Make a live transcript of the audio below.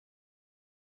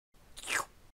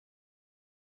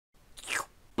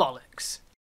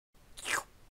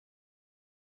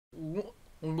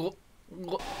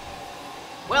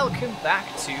welcome back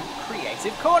to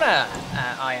Creative Corner.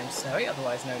 I am Zoe,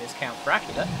 otherwise known as Count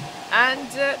Dracula, and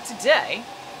today,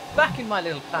 back in my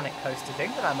little planet coaster thing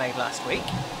that I made last week.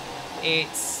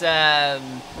 It's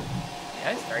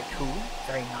it's very cool,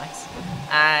 very nice,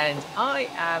 and I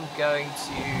am going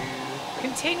to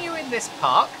continue in this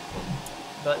park,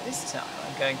 but this time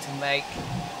I'm going to make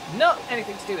not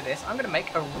anything to do with this. I'm going to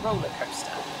make a roller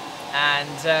coaster.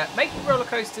 And making roller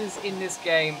coasters in this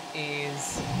game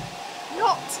is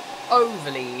not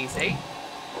overly easy,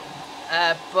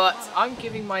 but I'm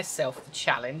giving myself the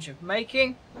challenge of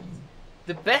making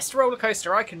the best roller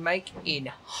coaster I can make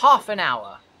in half an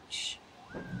hour, which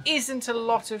isn't a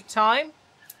lot of time,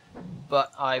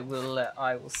 but I will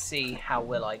see how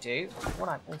well I do. What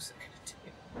I'm also going to do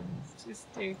is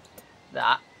just do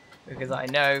that, because I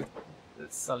know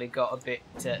that Sully got a bit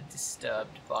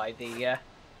disturbed by the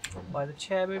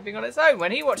chair moving on its own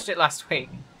when he watched it last week.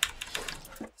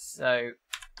 So,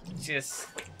 just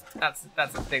that's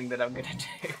the thing that I'm gonna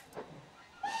do.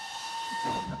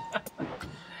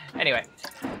 Anyway,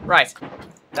 right,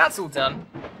 that's all done,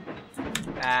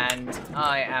 and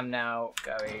I am now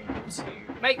going to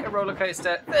make a roller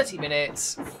coaster 30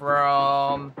 minutes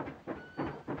from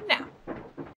now.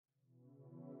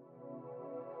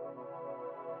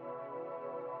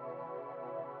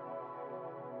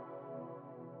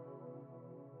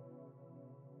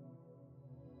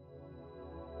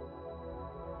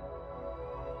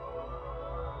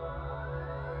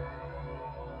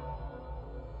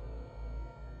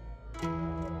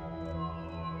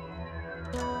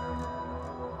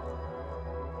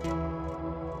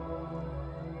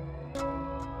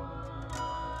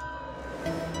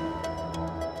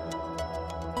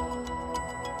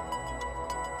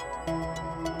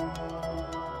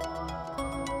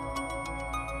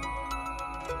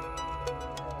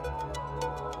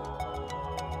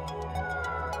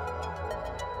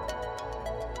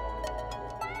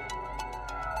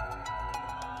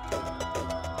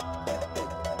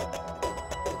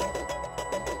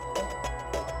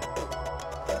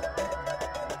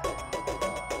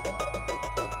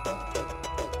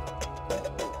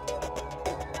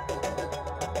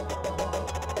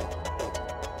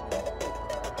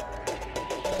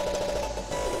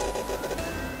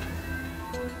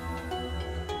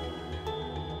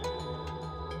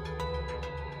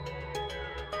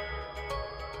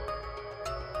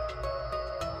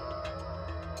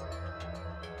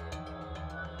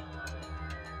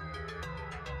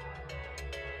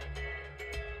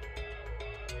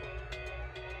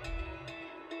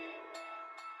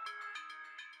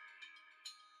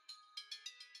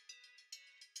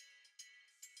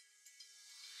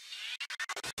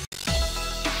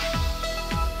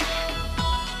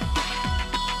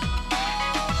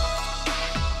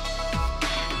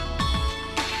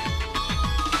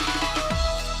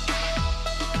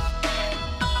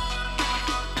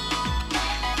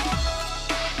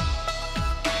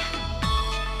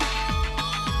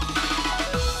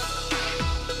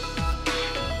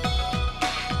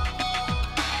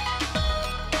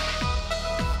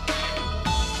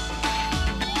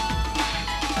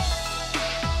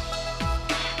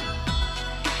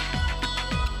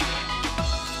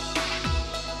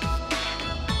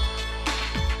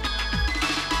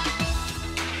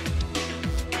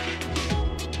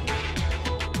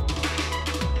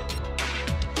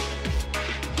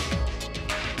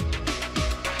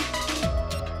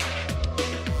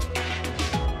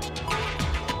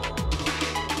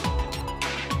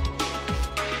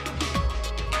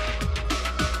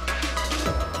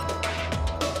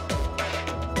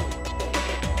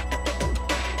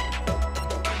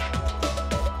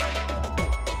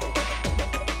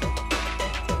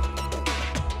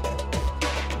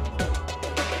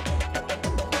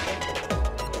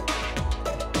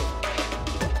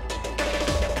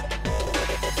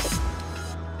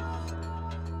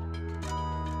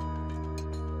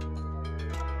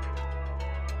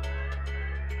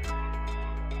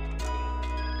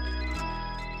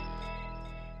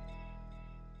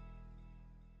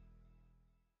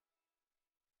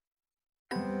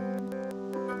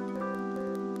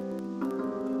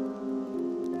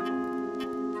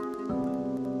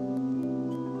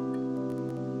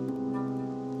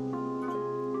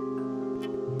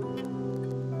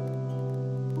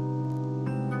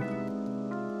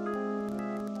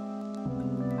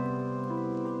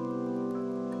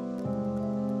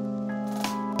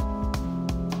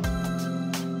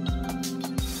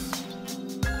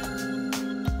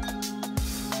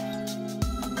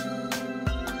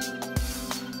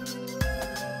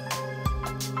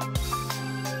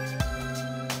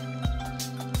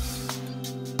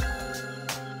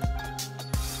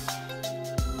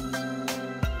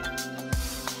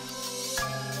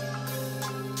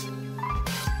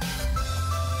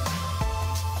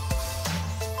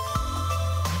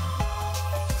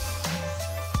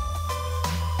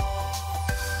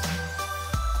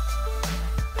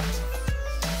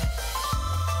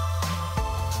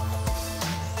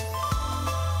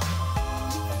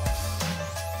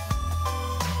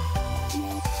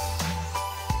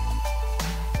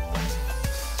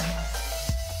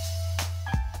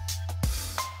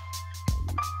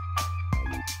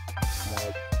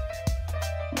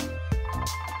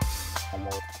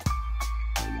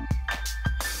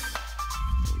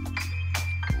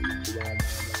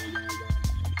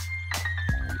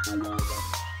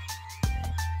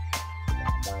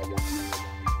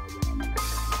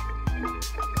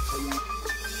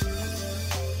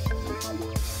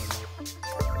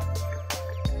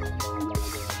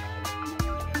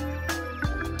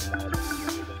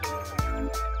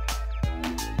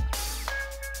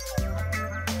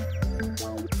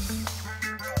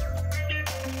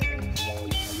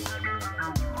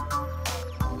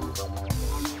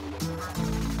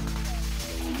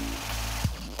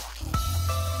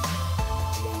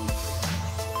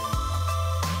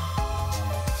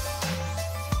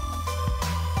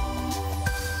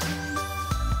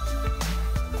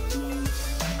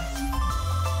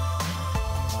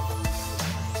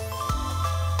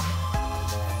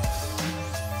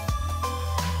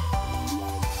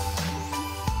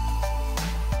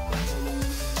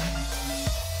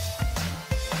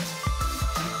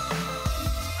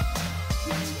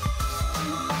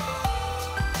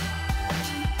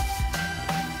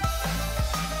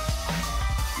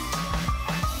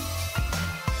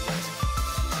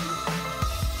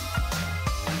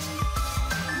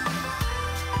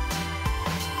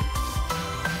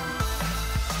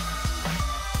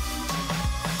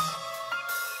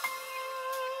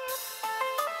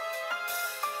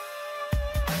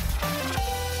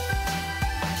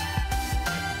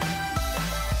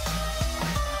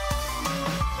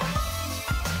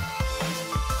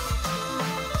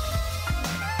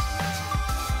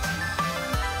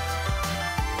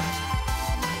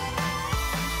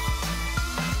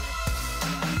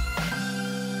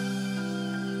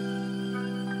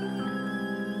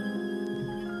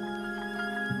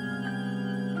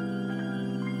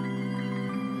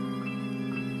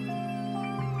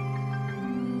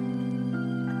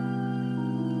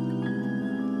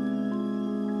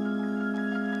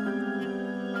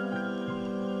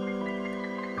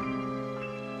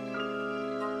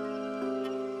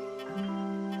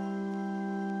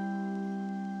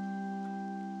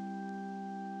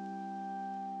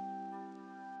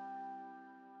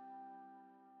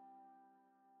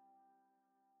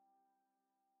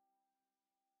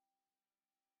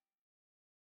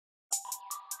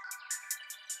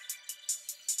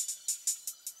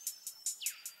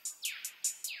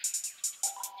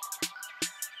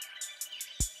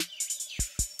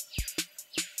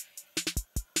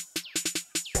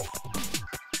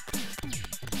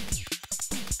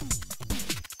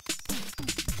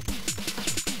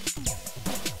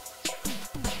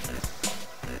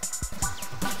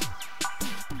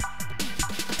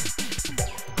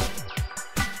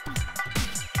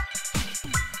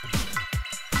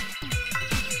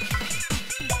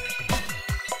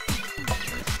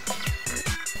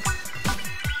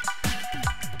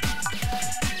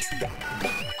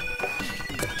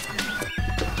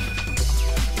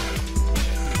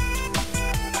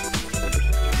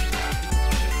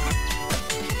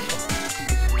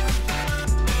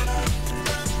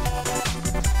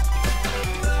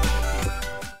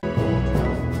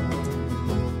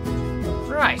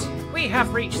 we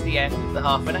have reached the end of the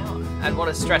half an hour, and what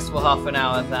a stressful half an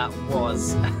hour that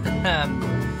was.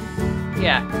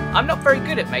 Yeah, I'm not very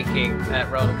good at making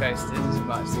roller coasters, as you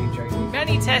might have seen during the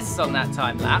many tests on that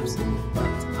time lapse, but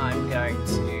I'm going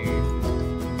to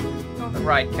go on the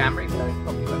right camera, even though you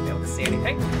probably won't be able to see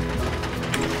anything.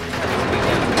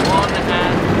 One and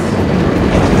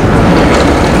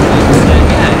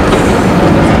yeah,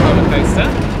 it's a roller coaster.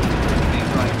 The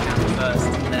right camera first,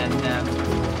 and then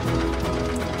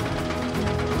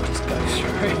just go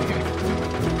through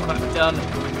what I've done.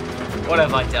 What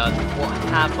have I done? What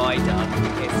have I done?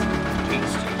 It's been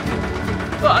stupid.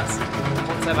 But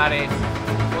once I've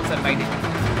made it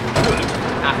good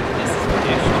after this is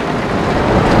finished,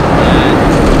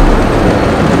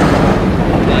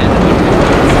 then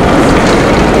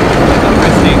I'm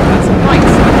pressing that's right.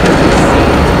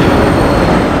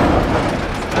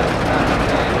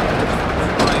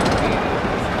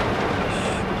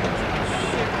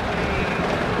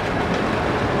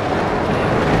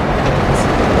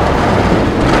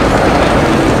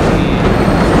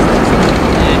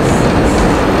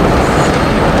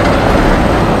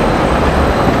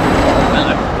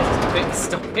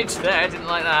 There, I didn't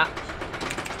like that.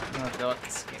 Oh god,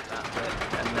 skip that bit.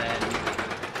 And then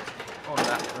all of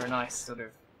that for a nice sort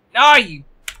of... Oh, you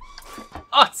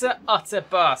utter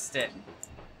bastard!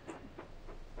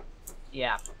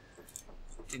 Yeah.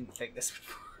 Didn't think this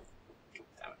would...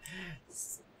 Damn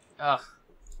it. Ugh.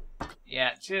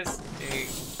 Yeah, just do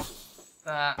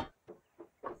that.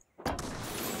 A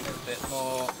little bit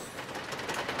more.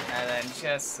 And then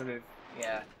just sort of,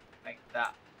 yeah, make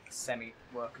that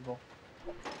semi-workable.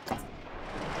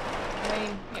 I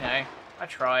mean, you know, I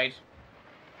tried.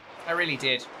 I really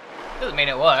did. Doesn't mean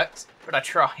it worked, but I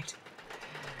tried.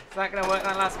 Is that going to work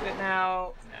that last bit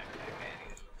now? No,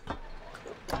 okay.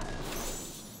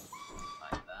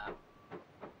 Like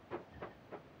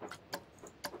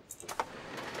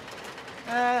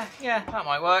that. Yeah, that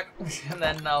might work. And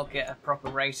then I'll get a proper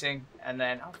rating. And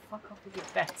then, oh, fuck off with your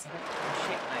bets. I don't give a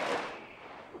shit, mate.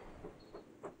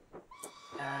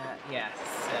 Yeah,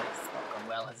 it's not gone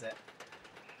well, has it?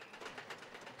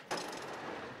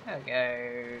 There we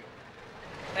go.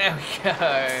 There we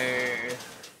go.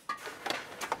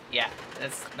 Yeah,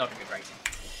 that's not a good rating.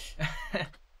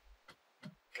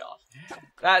 God,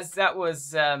 that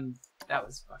was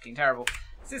fucking terrible.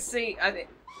 So see,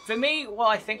 for me, what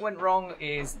I think went wrong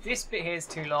is this bit here is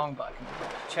too long, but I can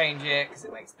change it because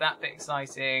it makes that bit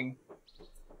exciting.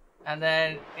 And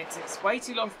then it takes way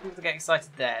too long for people to get excited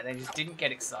there. They just didn't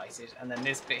get excited, and then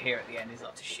this bit here at the end is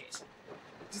utter shit.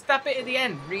 Just that bit at the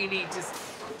end really just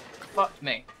fucked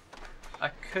me. I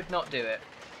could not do it.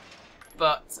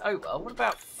 But, oh well, what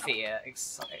about fear?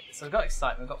 So we've got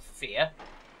excitement, we've got fear.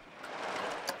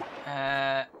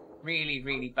 Really,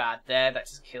 really bad there. That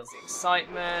just kills the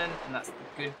excitement, and that's the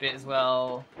good bit as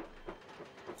well.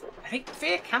 I think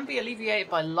fear can be alleviated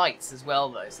by lights as well,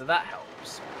 though, so that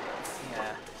helps.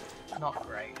 Yeah, not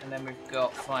great. And then we've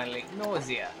got, finally,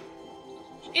 nausea.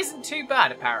 Which isn't too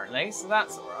bad, apparently, so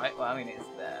that's alright. Well, I mean, it's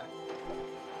there.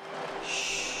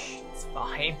 Shh, it's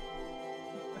fine.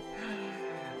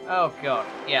 Oh god,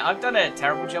 yeah, I've done a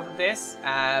terrible job of this.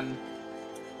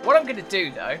 What I'm going to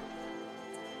do, though,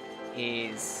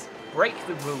 is break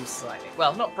the rules slightly.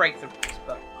 Well, not break the rules,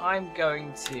 but I'm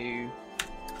going to,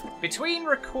 between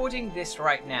recording this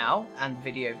right now and the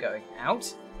video going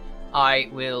out, I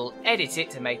will edit it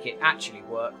to make it actually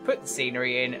work, put the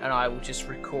scenery in, and I will just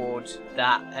record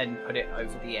that and put it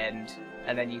over the end,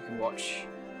 and then you can watch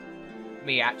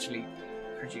me actually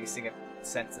producing a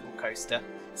sensible coaster.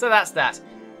 So that's that.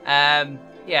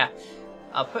 Yeah,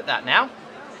 I'll put that now.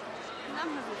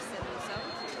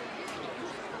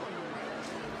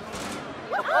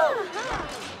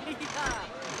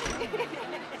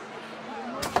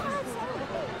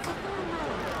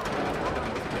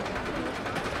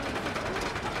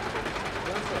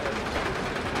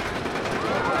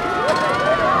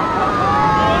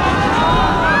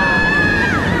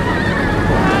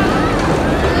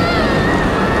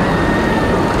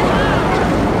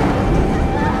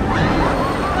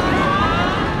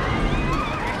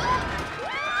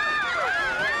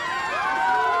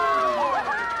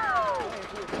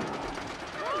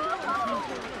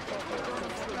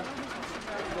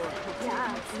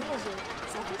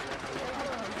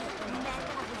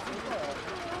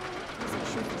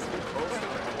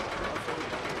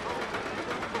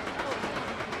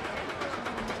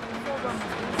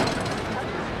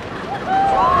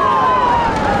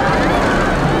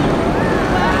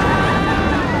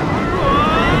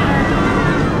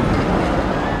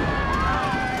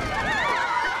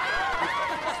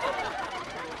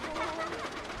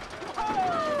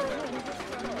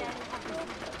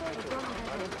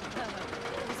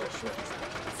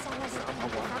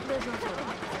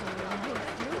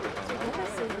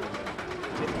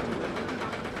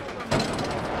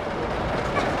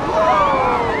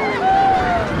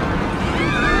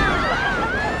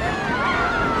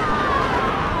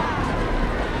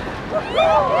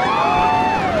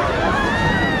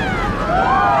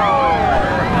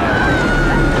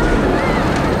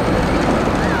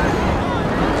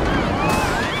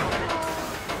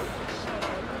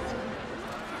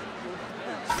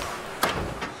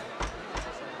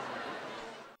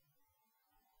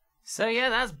 So yeah,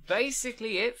 that's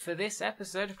basically it for this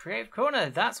episode of Creative Corner.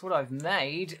 That's what I've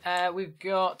made. We've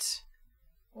got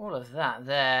all of that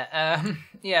there.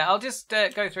 Yeah, I'll just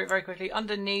go through it very quickly.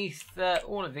 Underneath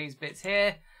all of these bits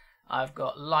here, I've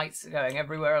got lights going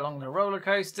everywhere along the roller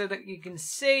coaster that you can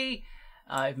see.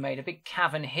 I've made a big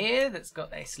cavern here that's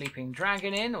got a sleeping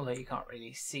dragon in, although you can't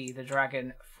really see the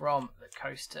dragon from the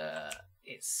coaster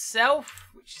itself,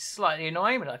 which is slightly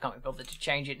annoying, but I can't be bothered to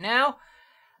change it now.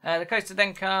 The coaster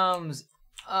then comes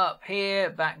up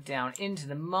here, back down into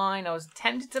the mine. I was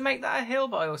tempted to make that a hill,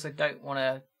 but I also don't want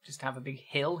to just have a big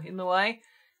hill in the way.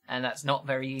 And that's not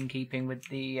very in keeping with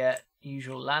the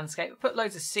usual landscape. I put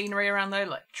loads of scenery around though,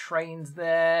 like trains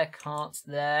there, carts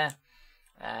there.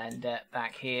 And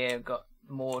back here, I've got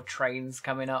more trains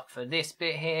coming up for this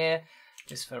bit here,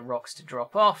 just for rocks to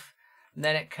drop off. And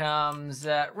then it comes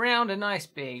round a nice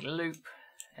big loop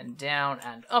and down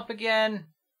and up again.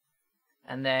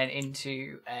 and then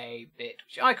into a bit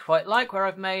which I quite like, where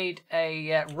I've made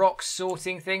a rock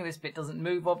sorting thing. This bit doesn't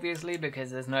move, obviously,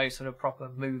 because there's no sort of proper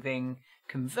moving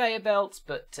conveyor belts,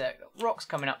 but rocks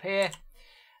coming up here,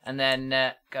 and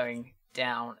then going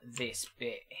down this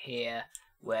bit here,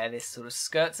 where this sort of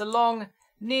skirts along,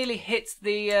 nearly hits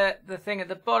the thing at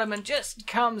the bottom, and just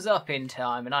comes up in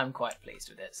time, and I'm quite pleased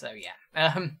with it. So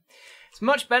yeah, it's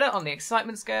much better on the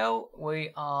excitement scale.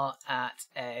 We are at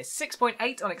a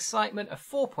 6.8 on excitement, a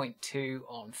 4.2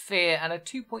 on fear, and a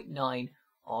 2.9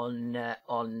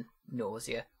 on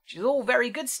nausea, which is all very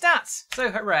good stats. So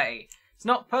hooray! It's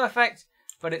not perfect,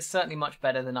 but it's certainly much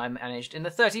better than I managed in the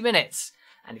 30 minutes.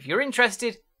 And if you're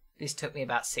interested, this took me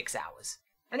about 6 hours.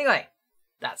 Anyway,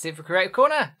 that's it for Creative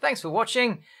Corner. Thanks for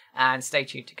watching, and stay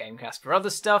tuned to GameCast for other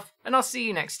stuff, and I'll see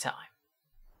you next time.